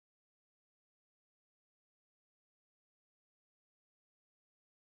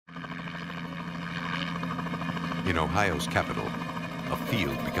In Ohio's capital, a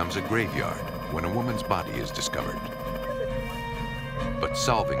field becomes a graveyard when a woman's body is discovered. But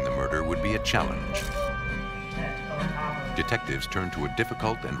solving the murder would be a challenge. Detectives turn to a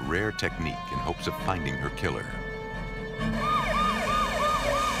difficult and rare technique in hopes of finding her killer.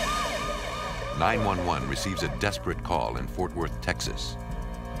 911 receives a desperate call in Fort Worth, Texas.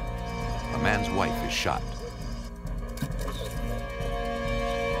 A man's wife is shot.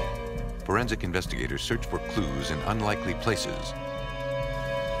 Forensic investigators search for clues in unlikely places,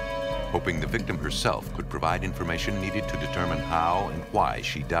 hoping the victim herself could provide information needed to determine how and why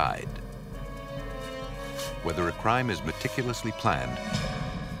she died. Whether a crime is meticulously planned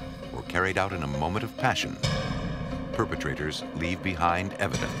or carried out in a moment of passion, perpetrators leave behind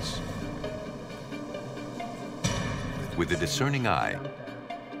evidence. With a discerning eye,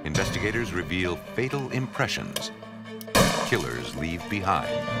 investigators reveal fatal impressions killers leave behind.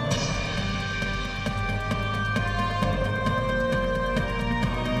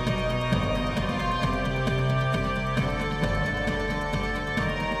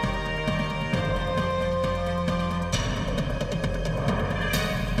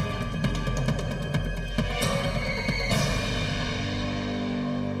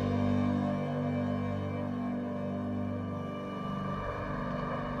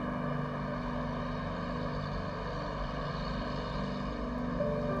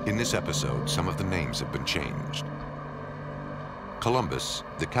 In this episode, some of the names have been changed. Columbus,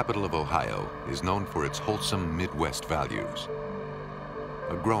 the capital of Ohio, is known for its wholesome Midwest values.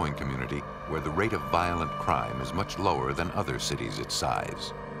 A growing community where the rate of violent crime is much lower than other cities its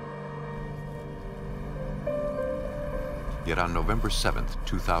size. Yet on November 7th,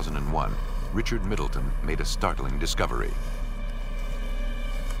 2001, Richard Middleton made a startling discovery.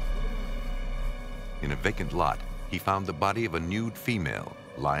 In a vacant lot, he found the body of a nude female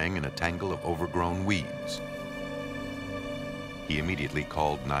lying in a tangle of overgrown weeds. He immediately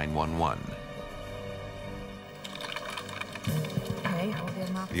called 911.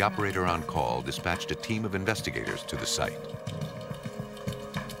 The operator on call dispatched a team of investigators to the site.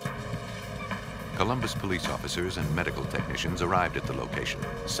 Columbus police officers and medical technicians arrived at the location,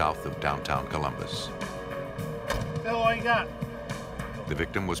 south of downtown Columbus. Hello, what you got? The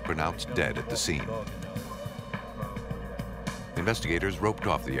victim was pronounced dead at the scene. Investigators roped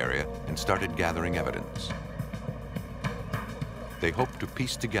off the area and started gathering evidence. They hoped to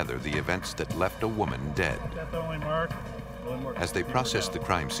piece together the events that left a woman dead. As they processed the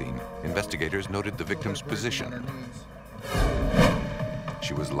crime scene, investigators noted the victim's position.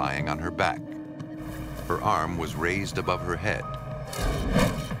 She was lying on her back. Her arm was raised above her head,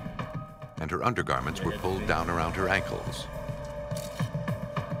 and her undergarments were pulled down around her ankles.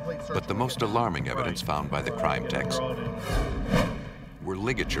 But the most alarming evidence found by the crime techs were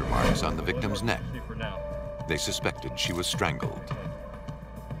ligature marks on the victim's neck. They suspected she was strangled.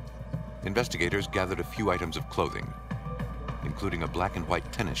 Investigators gathered a few items of clothing, including a black and white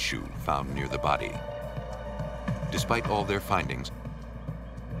tennis shoe found near the body. Despite all their findings,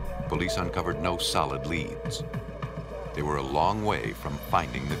 police uncovered no solid leads. They were a long way from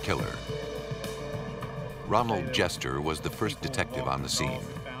finding the killer. Ronald Jester was the first detective on the scene.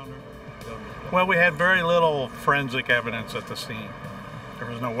 Well, we had very little forensic evidence at the scene. There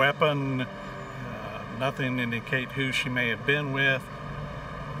was no weapon, nothing to indicate who she may have been with,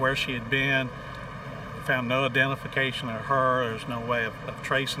 where she had been. We found no identification of her. There's no way of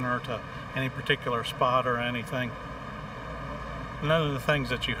tracing her to any particular spot or anything. None of the things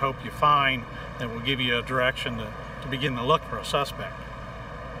that you hope you find that will give you a direction to begin to look for a suspect.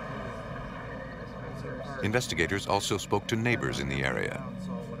 Investigators also spoke to neighbors in the area.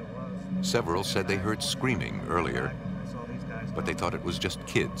 Several said they heard screaming earlier, but they thought it was just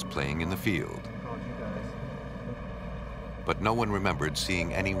kids playing in the field. But no one remembered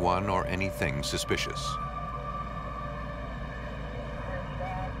seeing anyone or anything suspicious.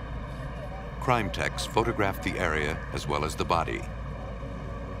 Crime techs photographed the area as well as the body.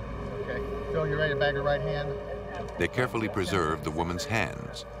 Okay, Phil, you ready to bag her right hand? They carefully preserved the woman's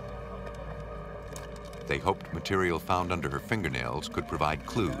hands. They hoped material found under her fingernails could provide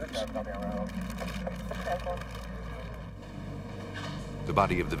clues. The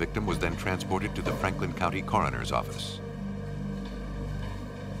body of the victim was then transported to the Franklin County Coroner's Office.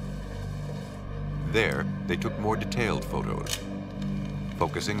 There, they took more detailed photos,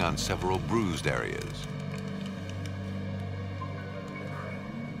 focusing on several bruised areas.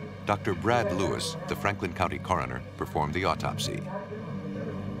 Dr. Brad Lewis, the Franklin County coroner, performed the autopsy.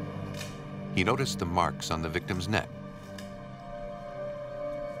 He noticed the marks on the victim's neck.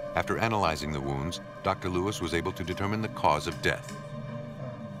 After analyzing the wounds, Dr. Lewis was able to determine the cause of death.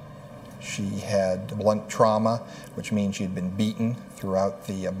 She had blunt trauma, which means she had been beaten throughout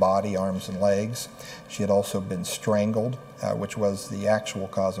the body, arms, and legs. She had also been strangled, which was the actual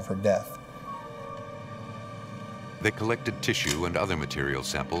cause of her death. They collected tissue and other material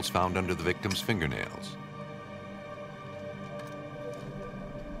samples found under the victim's fingernails.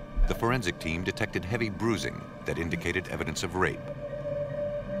 The forensic team detected heavy bruising that indicated evidence of rape.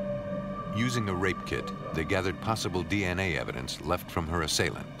 Using a rape kit, they gathered possible DNA evidence left from her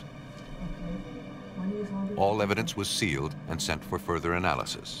assailant. All evidence was sealed and sent for further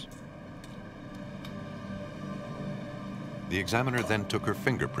analysis. The examiner then took her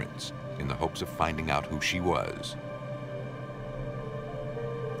fingerprints in the hopes of finding out who she was.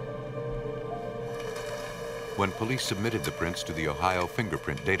 When police submitted the prints to the Ohio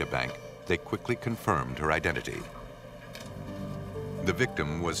Fingerprint Data Bank, they quickly confirmed her identity. The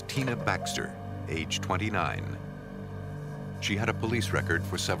victim was Tina Baxter, age 29. She had a police record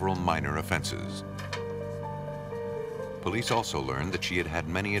for several minor offenses. Police also learned that she had had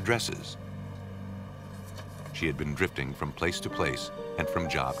many addresses. She had been drifting from place to place and from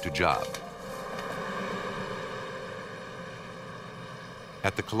job to job.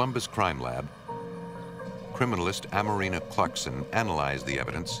 At the Columbus Crime Lab, criminalist Amarina Clarkson analyzed the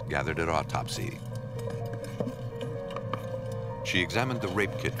evidence gathered at autopsy. She examined the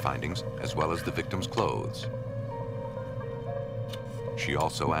rape kit findings as well as the victim's clothes. She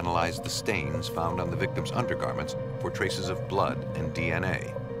also analyzed the stains found on the victim's undergarments for traces of blood and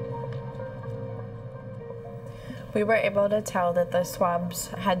DNA. We were able to tell that the swabs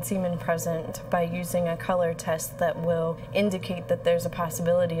had semen present by using a color test that will indicate that there's a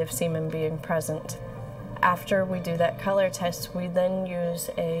possibility of semen being present. After we do that color test, we then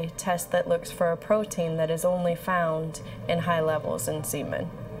use a test that looks for a protein that is only found in high levels in semen.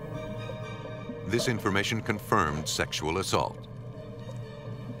 This information confirmed sexual assault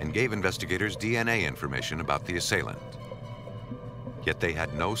and gave investigators DNA information about the assailant. Yet they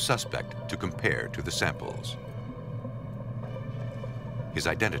had no suspect to compare to the samples. His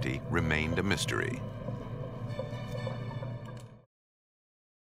identity remained a mystery.